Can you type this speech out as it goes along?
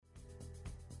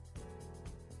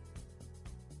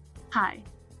Hi,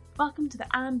 welcome to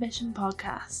the Ambition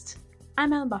podcast.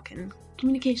 I'm Nia Watkin,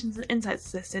 Communications and Insights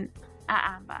Assistant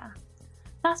at AMBA.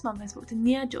 Last month I spoke to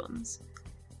Nia Jones,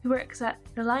 who works at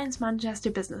the Alliance Manchester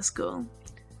Business School.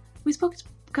 We spoke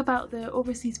about the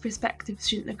overseas perspective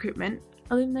student recruitment,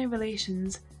 alumni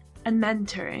relations and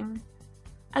mentoring,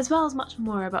 as well as much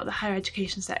more about the higher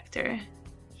education sector.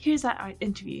 Here's that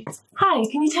interview. Hi,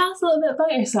 can you tell us a little bit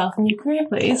about yourself and your career,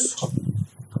 please?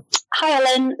 Hi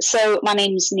Ellen, so my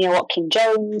name is Nia Watkin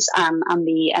Jones and I'm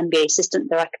the MBA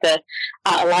Assistant Director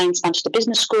at Alliance Manchester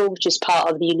Business School, which is part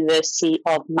of the University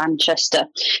of Manchester.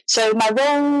 So my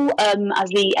role as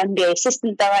the MBA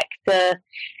Assistant Director,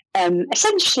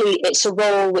 essentially it's a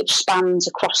role which spans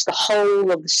across the whole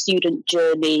of the student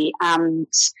journey, and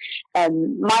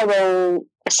my role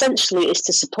essentially is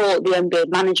to support the MBA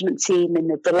management team in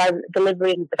the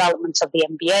delivery and development of the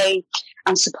MBA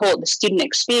and support the student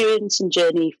experience and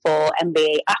journey for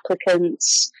MBA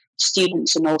applicants,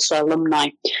 students and also alumni.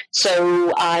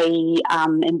 So I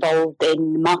am involved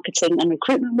in marketing and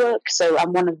recruitment work. So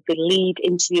I'm one of the lead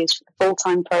interviewers for the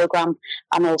full-time programme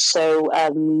and also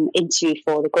interview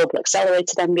for the Global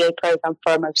Accelerated MBA programme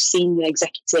for our most senior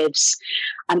executives.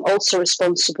 I'm also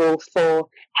responsible for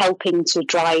helping to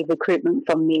drive recruitment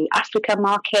from the Africa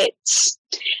markets.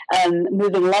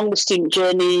 Moving along the student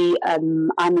journey,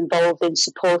 I'm involved in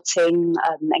supporting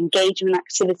engagement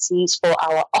activities for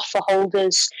our offer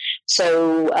holders.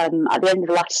 So at the end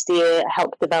of last year, I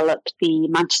helped develop the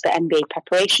Manchester MBA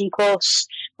preparation course,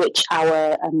 which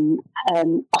our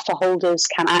offer holders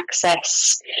can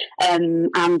access. And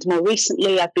more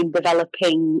recently, I've been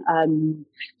developing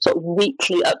sort of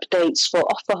weekly updates for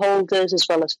offer holders as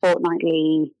well as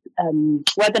fortnightly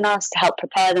webinars to help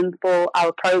prepare them for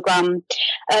our programme.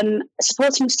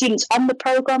 Supporting students on the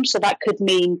programme, so that could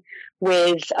mean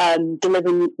with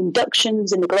delivering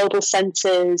inductions in the global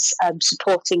centres,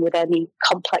 supporting with any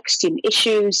complex student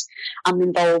issues. I'm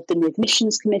involved in the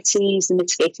admissions committees, the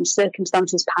mitigating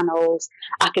circumstances panels,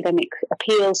 academic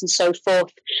appeals and so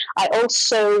forth. I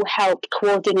also help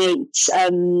coordinate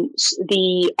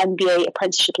the MBA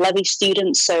apprenticeship levy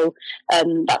students, so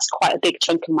that's quite a big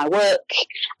chunk of my work.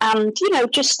 And,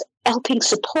 just helping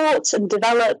support and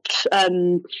develop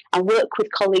and work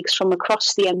with colleagues from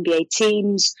across the MBA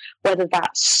teams, whether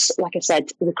that's, like I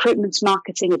said, recruitment,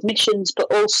 marketing, admissions,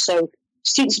 but also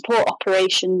student support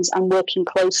operations and working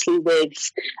closely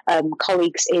with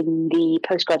colleagues in the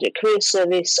postgraduate career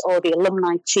service or the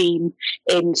alumni team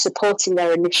in supporting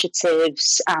their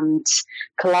initiatives and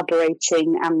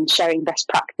collaborating and sharing best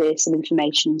practice and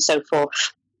information and so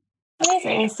forth.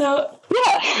 Amazing. So,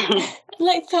 I'd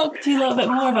like to talk to you a little bit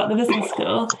more about the business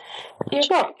school. Your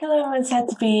curriculum is said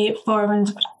to be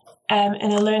formed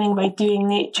in a learning by doing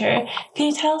nature. Can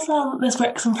you tell us how this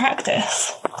works in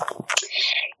practice?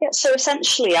 Yeah, so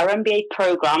essentially our MBA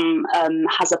programme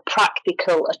has a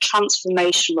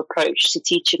transformational approach to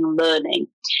teaching and learning,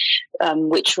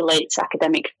 which relates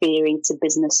academic theory to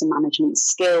business and management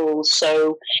skills.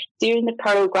 So during the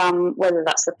programme, whether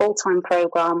that's the full-time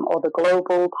programme or the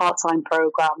global part-time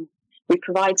programme, we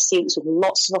provide students with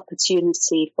lots of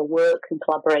opportunity for work and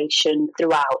collaboration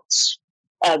throughout,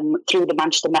 through the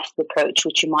Manchester Method approach,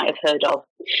 which you might have heard of.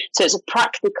 So it's a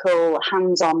practical,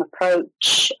 hands-on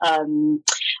approach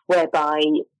whereby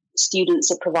students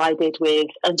are provided with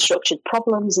unstructured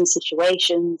problems and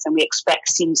situations, and we expect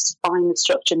students to find the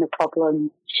structure in the problem.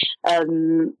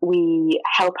 We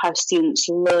help our students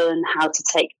learn how to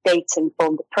take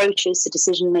data-informed approaches to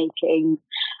decision-making,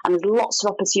 and there's lots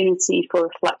of opportunity for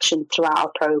reflection throughout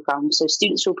our programme. So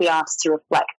students will be asked to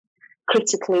reflect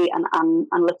critically and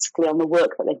analytically on the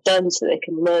work that they've done so they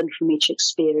can learn from each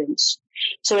experience.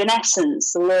 So in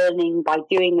essence, the learning by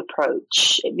doing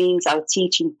approach, it means our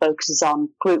teaching focuses on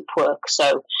group work.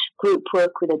 So group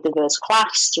work with a diverse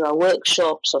class through our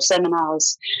workshops or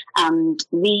seminars. And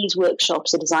these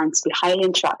workshops are designed to be highly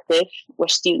interactive, where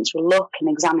students will look and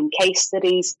examine case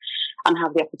studies and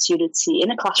have the opportunity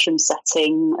in a classroom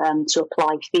setting to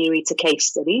apply theory to case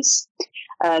studies.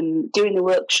 During the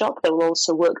workshop, they will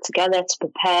also work together to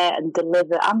prepare and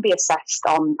deliver and be assessed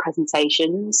on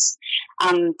presentations.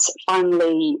 And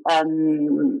finally,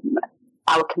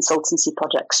 our consultancy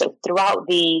projects. So throughout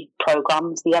the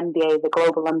programs, the MBA, the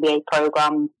Global MBA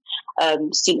program,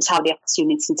 students have the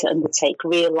opportunity to undertake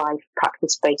real-life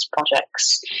practice-based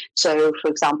projects. So, for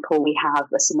example, we have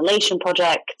a simulation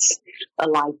project, a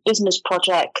live business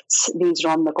project. These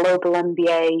are on the global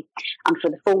MBA. And for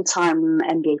the full-time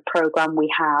MBA program,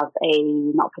 we have a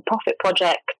not-for-profit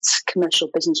project, commercial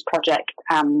business project,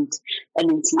 and an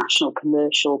international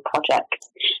commercial project.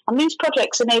 And these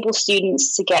projects enable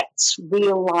students to get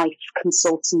real-life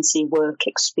consultancy work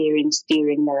experience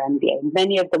during their MBA.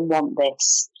 Many of them want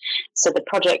this. So the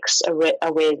projects are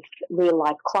with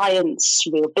real-life clients,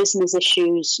 real business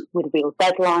issues, with real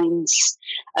deadlines,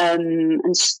 and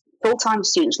full-time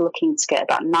students are looking to get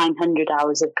about 900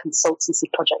 hours of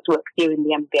consultancy project work during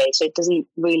the MBA, so it doesn't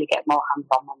really get more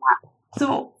hands-on than that.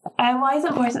 So why is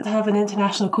it important to have an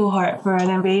international cohort for an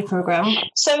MBA programme?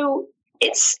 So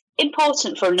it's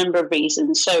important for a number of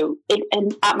reasons. So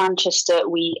at Manchester,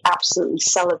 we absolutely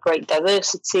celebrate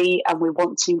diversity, and we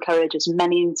want to encourage as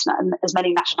many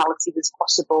nationalities as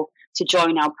possible to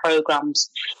join our programs.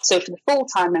 So for the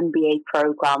full-time MBA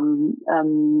program,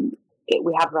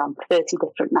 we have around 30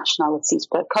 different nationalities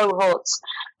per cohort,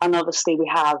 and obviously we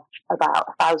have about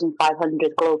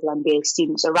 1,500 global MBA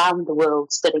students around the world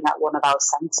studying at one of our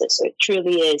centres. So it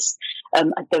truly is a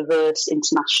diverse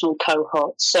international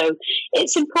cohort. So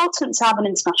it's important to have an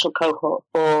international cohort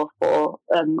for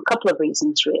a couple of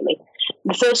reasons, really.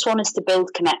 The first one is to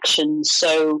build connections.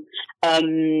 So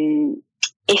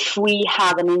if we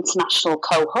have an international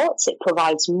cohort, it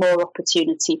provides more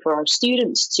opportunity for our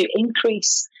students to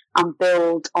increase and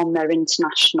build on their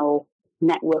international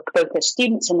network, both as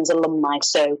students and as alumni.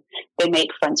 So they make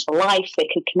friends for life, they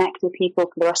can connect with people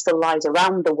for the rest of their lives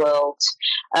around the world,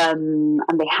 and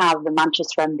they have the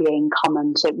Manchester MBA in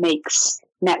common, so it makes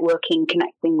networking,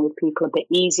 connecting with people a bit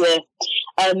easier.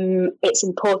 It's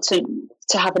important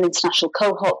to have an international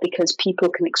cohort because people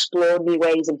can explore new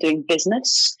ways of doing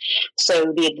business.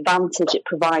 So the advantage it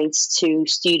provides to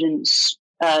students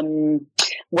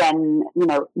when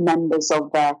members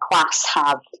of their class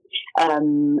have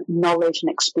knowledge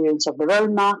and experience of their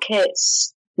own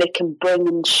markets, they can bring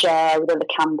and share with other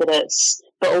candidates,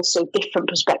 but also different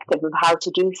perspective of how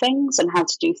to do things and how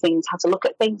to look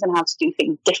at things and how to do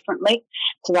things differently.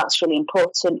 So that's really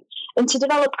important. And to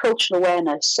develop cultural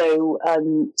awareness, so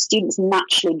students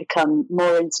naturally become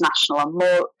more international and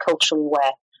more culturally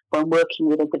aware when working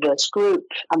with a diverse group,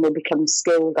 and they become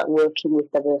skilled at working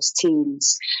with diverse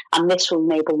teams. And this will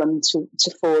enable them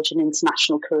to forge an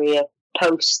international career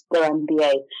post their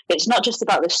MBA. But it's not just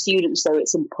about the students, though.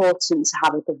 It's important to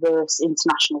have a diverse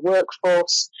international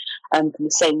workforce, for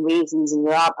the same reasons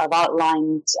as I've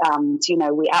outlined. And,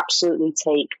 we absolutely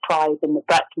take pride in the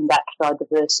breadth and depth of our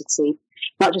diversity,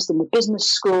 not just in the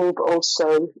business school, but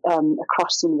also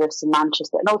across the University of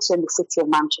Manchester, and also in the city of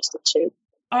Manchester too.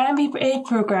 Are MBA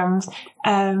programmes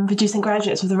producing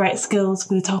graduates with the right skills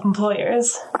for the top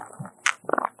employers?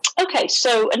 Okay,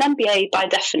 so an MBA by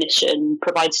definition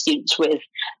provides students with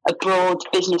a broad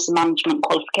business and management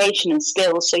qualification and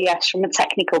skills. So yes, from a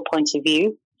technical point of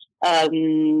view,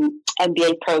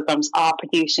 MBA programs are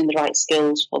producing the right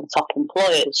skills for the top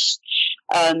employers.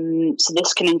 So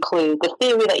this can include the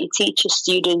theory that you teach your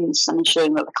students and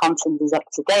ensuring that the content is up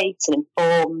to date and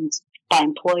informed by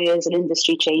employers and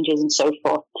industry changes and so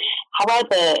forth.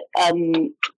 However,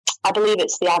 I believe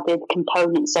it's the added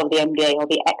components of the MBA or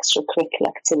the extracurricular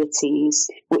activities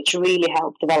which really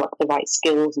help develop the right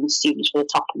skills in students for the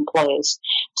top employers.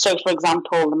 So, for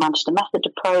example, the Manchester Method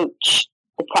approach,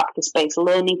 the practice-based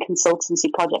learning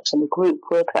consultancy projects and the group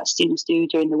work that students do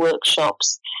during the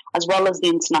workshops, as well as the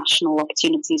international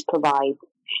opportunities provide.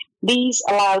 These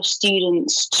allow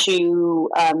students to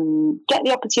get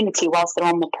the opportunity whilst they're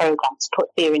on the programme to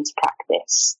put theory into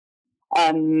practice.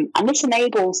 And this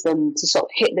enables them to sort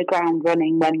of hit the ground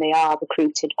running when they are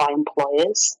recruited by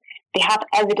employers. They have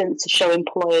evidence to show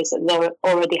employers that they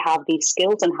already have these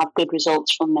skills and have good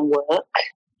results from their work.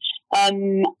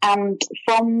 And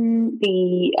from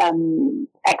the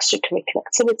extracurricular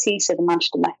activities, so the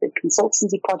Manchester Method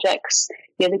consultancy projects,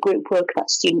 the other group work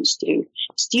that students do,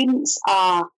 students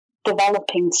are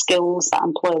developing skills that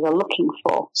employers are looking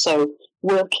for. So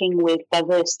working with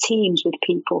diverse teams with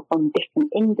people from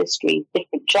different industries,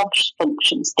 different job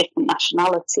functions, different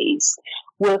nationalities,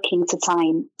 working to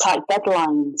tight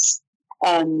deadlines,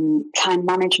 time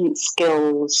management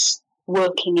skills,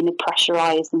 working in a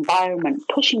pressurized environment,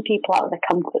 pushing people out of their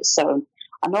comfort zone.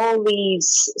 And all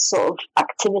these sort of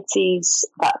activities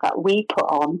that we put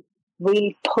on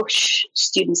really push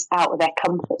students out of their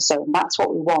comfort zone. That's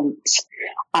what we want.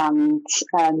 And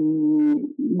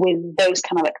with those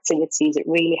kind of activities, it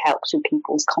really helps with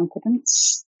people's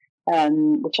confidence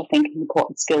which I think is an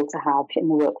important skill to have in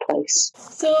the workplace.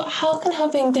 So how can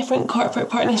having different corporate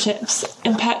partnerships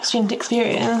impact student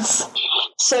experience?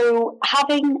 So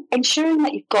ensuring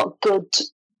that you've got good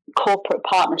corporate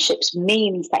partnerships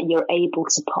means that you're able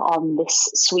to put on this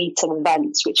suite of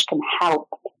events which can help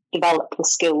develop the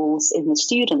skills in the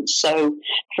students. So,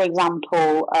 for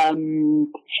example,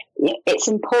 it's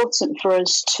important for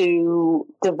us to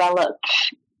develop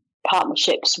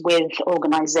partnerships with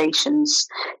organisations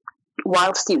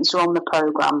while students are on the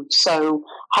programme. So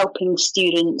helping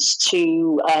students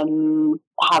to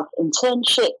have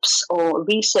internships or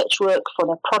research work for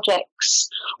their projects,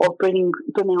 or bringing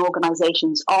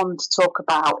organisations on to talk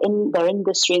about in their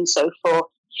industry and so forth.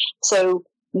 So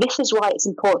this is why it's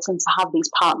important to have these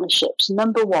partnerships.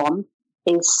 Number one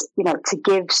is, to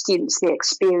give students the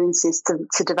experiences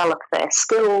to develop their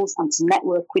skills and to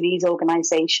network with these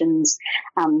organisations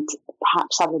and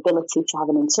perhaps have the ability to have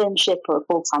an internship or a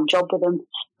full-time job with them,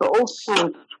 but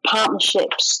also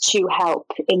partnerships to help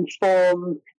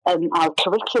inform our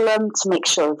curriculum to make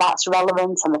sure that's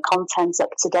relevant and the content's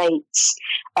up to date.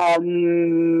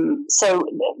 So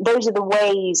those are the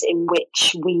ways in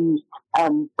which we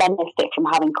benefit from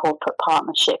having corporate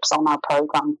partnerships on our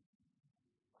programme.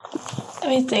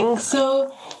 Amazing.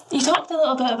 So you talked a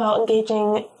little bit about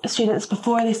engaging students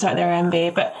before they start their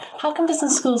MBA, but how can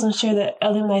business schools ensure that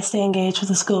alumni stay engaged with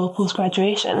the school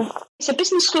post-graduation? So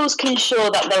business schools can ensure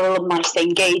that their alumni stay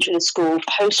engaged with the school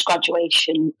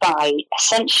post-graduation by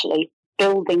essentially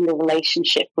building the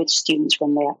relationship with students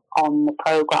when they're on the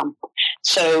programme.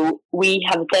 So we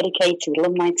have a dedicated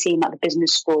alumni team at the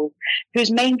business school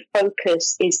whose main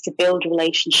focus is to build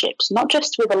relationships, not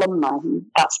just with alumni,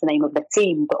 that's the name of the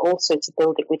team, but also to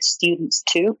build it with students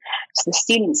too. So the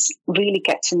students really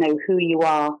get to know who you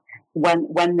are when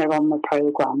they're on the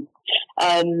programme.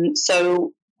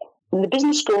 So the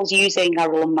business school is using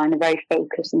our alumni in a very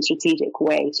focused and strategic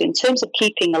way. So in terms of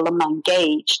keeping alumni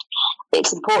engaged,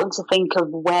 it's important to think of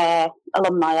where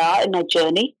alumni are in their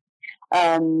journey,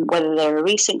 whether they're a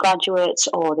recent graduate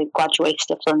or they've graduated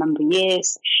for a number of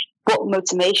years, what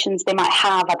motivations they might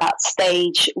have at that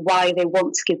stage, why they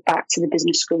want to give back to the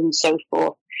business school and so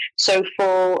forth. So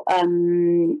for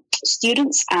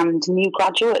students and new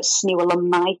graduates, new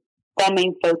alumni, their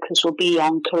main focus will be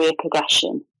on career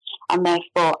progression. And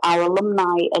therefore, our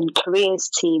alumni and careers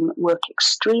team work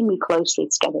extremely closely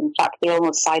together. In fact, they're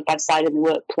almost side by side in the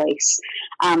workplace.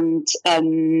 And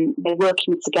they're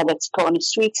working together to put on a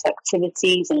suite of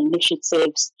activities and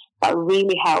initiatives that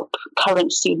really help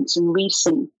current students and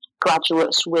recent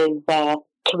graduates with their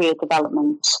career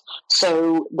development.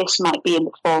 So this might be in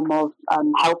the form of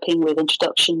helping with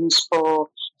introductions for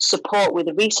support with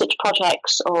the research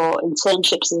projects or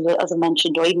internships, as I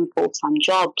mentioned, or even full-time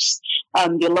jobs.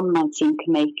 The alumni team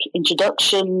can make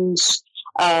introductions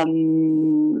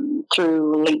through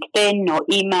LinkedIn or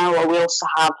email, or we also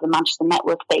have the Manchester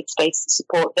Network database to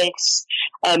support this.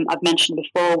 I've mentioned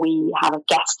before, we have a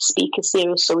guest speaker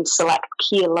series, so we select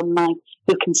key alumni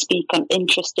who can speak on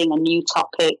interesting and new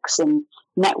topics and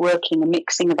networking and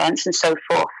mixing events and so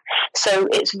forth. So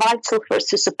it's vital for us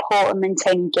to support and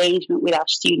maintain engagement with our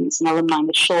students and alumni in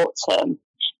the short term,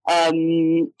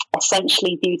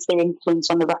 essentially due to their influence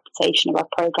on the reputation of our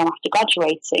programme after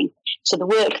graduating. So the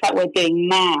work that we're doing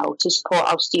now to support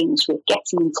our students with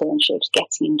getting internships,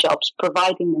 getting in jobs,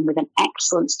 providing them with an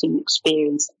excellent student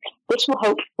experience, this will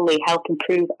hopefully help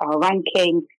improve our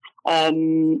ranking.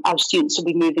 Our students will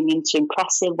be moving into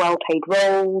impressive, well-paid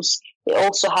roles. It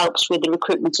also helps with the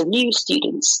recruitment of new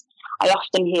students. I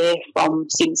often hear from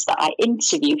students that I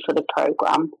interview for the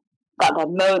programme that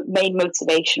their main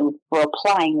motivation for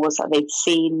applying was that they'd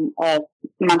seen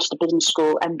Manchester Business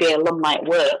School MBA alumni at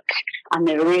work, and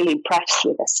they were really impressed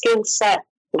with their skill set,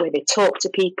 the way they talk to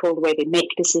people, the way they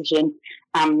make decisions,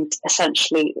 and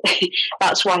essentially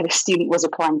that's why the student was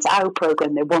applying to our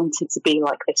programme. They wanted to be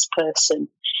like this person.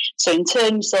 So in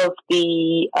terms of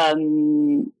the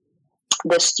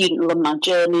student alumni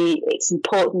journey, it's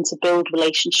important to build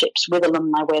relationships with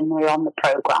alumni when they're on the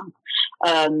programme.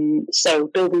 So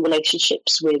building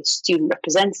relationships with student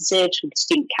representatives, with the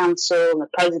student council and the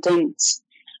presidents.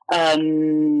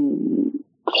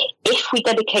 If we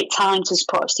dedicate time to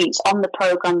support our students on the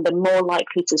programme, they're more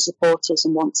likely to support us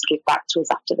and want to give back to us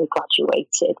after they've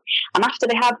graduated. And after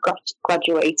they have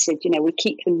graduated, we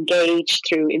keep them engaged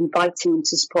through inviting them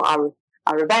to support our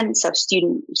our events, our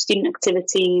student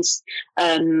activities,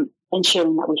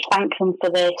 ensuring that we thank them for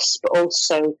this, but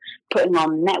also putting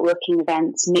on networking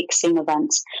events, mixing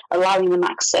events, allowing them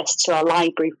access to our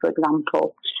library, for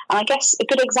example. And I guess a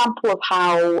good example of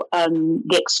how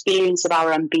the experience of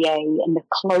our MBA and the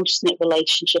close-knit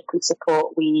relationship and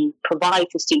support we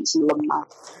provide for students and alumni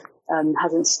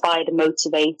has inspired and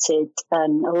motivated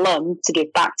alum to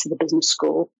give back to the business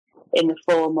school in the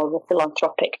form of a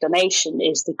philanthropic donation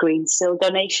is the Green Seal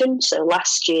donation. So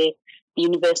last year, the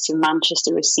University of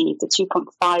Manchester received a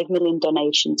 £2.5 million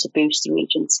donation to boost the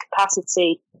region's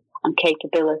capacity and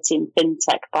capability in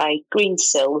fintech by Green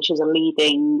Seal, which is a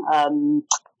leading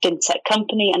fintech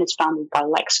company and is founded by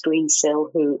Lex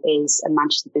Greensill, who is a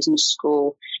Manchester Business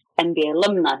School MBA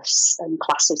alumnus in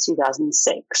class of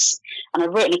 2006. And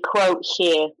I've written a quote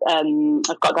here.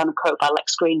 I've got down a quote by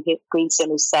Lex Greensill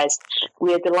who says,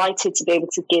 "We are delighted to be able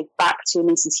to give back to an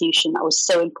institution that was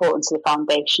so important to the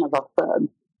foundation of our firm."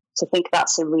 So I think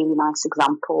that's a really nice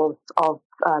example of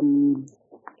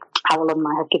how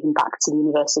alumni have given back to the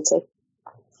university.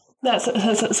 That's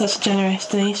such a generous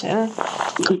donation.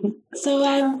 So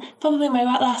probably my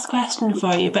last question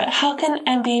for you, but how can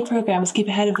MBA programs keep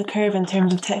ahead of the curve in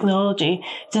terms of technology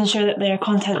to ensure that their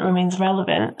content remains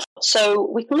relevant? So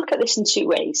we can look at this in two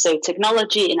ways. So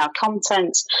technology in our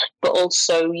content, but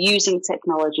also using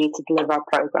technology to deliver our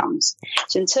programs.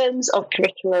 So in terms of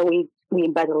curricula, we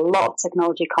embed a lot of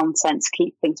technology content to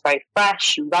keep things very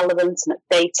fresh and relevant and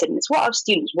updated. And it's what our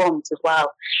students want as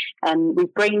well. And we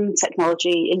bring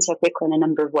technology into our curriculum in a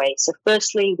number of ways. So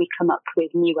firstly, we come up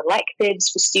with new electives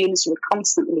for students. We're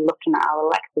constantly looking at our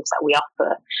electives that we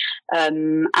offer.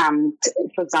 And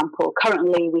for example,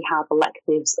 currently we have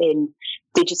electives in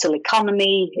digital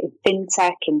economy, in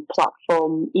fintech, in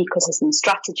platform ecosystem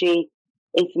strategy,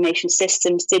 information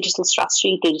systems, digital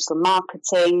strategy, digital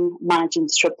marketing, managing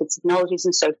disruptive technologies,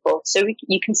 and so forth. So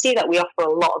you can see that we offer a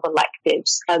lot of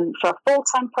electives. For our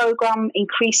full-time program,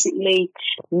 increasingly,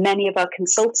 many of our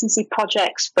consultancy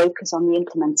projects focus on the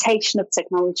implementation of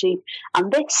technology,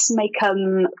 and this may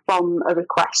come from a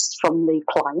request from the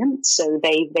client, so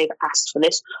they've asked for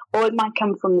this, or it might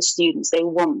come from the students. They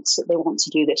want to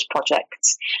do this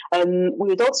project. We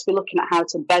would also be looking at how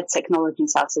to embed technology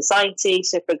into our society.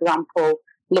 So, for example,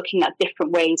 looking at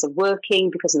different ways of working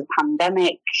because of the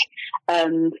pandemic.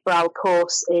 For our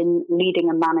course in leading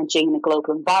and managing in a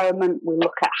global environment, we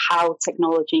look at how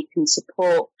technology can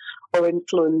support or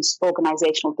influence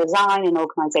organisational design and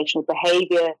organisational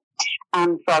behaviour.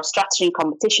 And for our strategy and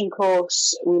competition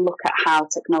course, we look at how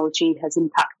technology has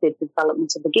impacted the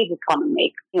development of the gig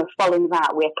economy. Following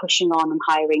that, we are pushing on and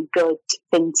hiring good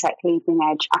fintech leading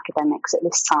edge academics at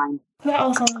this time. That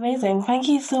all sounds amazing. Thank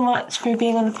you so much for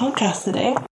being on the podcast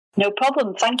today. No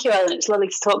problem. Thank you, Ellen. It's lovely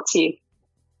to talk to you.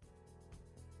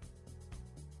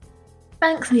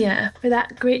 Thanks, Nia, for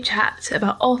that great chat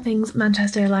about all things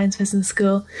Manchester Alliance Business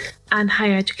School and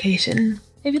higher education.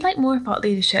 If you'd like more thought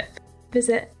leadership,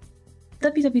 visit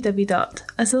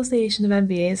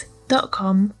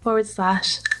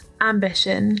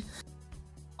www.associationofmbas.com/ambition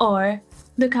or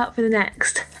look out for the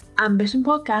next Ambition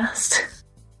podcast.